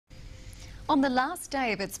On the last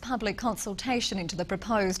day of its public consultation into the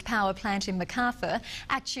proposed power plant in Macarthur,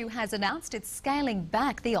 ActEW has announced it's scaling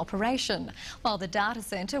back the operation. While the data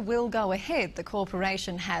centre will go ahead, the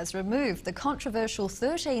corporation has removed the controversial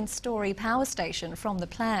 13-storey power station from the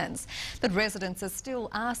plans. But residents are still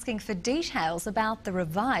asking for details about the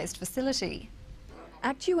revised facility.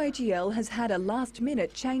 ActewAGL has had a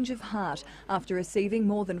last-minute change of heart. After receiving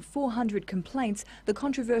more than 400 complaints, the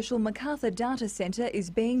controversial Macarthur data centre is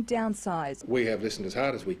being downsized. We have listened as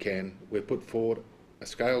hard as we can. We've put forward a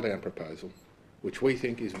scaled-down proposal, which we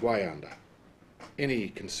think is way under any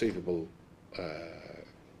conceivable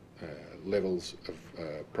levels of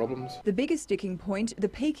problems. The biggest sticking point, the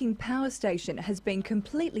peaking power station, has been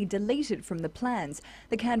completely deleted from the plans.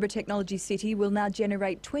 The Canberra Technology City will now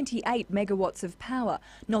generate 28 megawatts of power,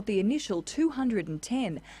 not the initial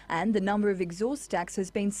 210, and the number of exhaust stacks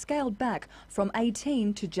has been scaled back from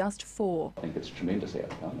 18 to just 4. I think it's a tremendous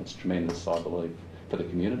outcome. It's tremendous, I believe, for the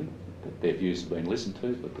community. That their views have been listened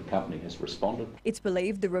to, but the company has responded. It's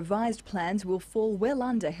believed the revised plans will fall well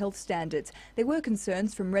under health standards. There were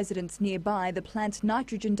concerns from residents nearby the plant's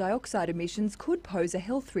nitrogen dioxide emissions could pose a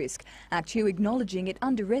health risk. ActEW acknowledging it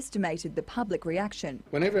underestimated the public reaction.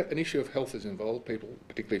 Whenever an issue of health is involved, people,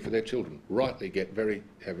 particularly for their children, rightly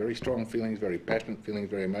have very strong feelings, very passionate feelings,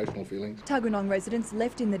 very emotional feelings. Tuggeranong residents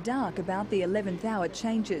left in the dark about the 11th hour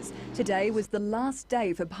changes. Today was the last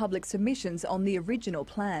day for public submissions on the original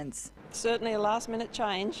plans. Certainly a last-minute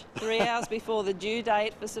change, 3 hours before the due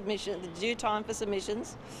date for submission, the due time for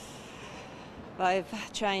submissions. They've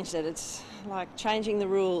changed it. It's like changing the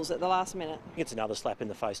rules at the last minute. It's another slap in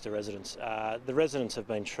the face to residents. The residents have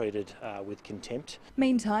been treated with contempt.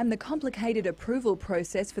 Meantime, the complicated approval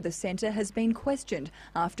process for the centre has been questioned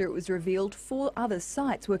after it was revealed 4 other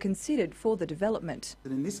sites were considered for the development.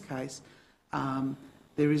 In this case,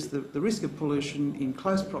 there is the risk of pollution in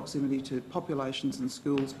close proximity to populations and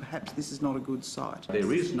schools. Perhaps this is not a good site.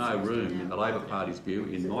 There is no room in the Labor Party's view,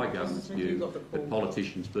 in my government's view, that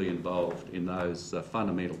politicians be involved in those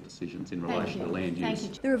fundamental decisions in relation to land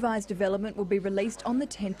use. The revised development will be released on the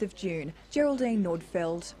 10th of June. Geraldine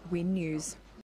Nordfeld, WIN News.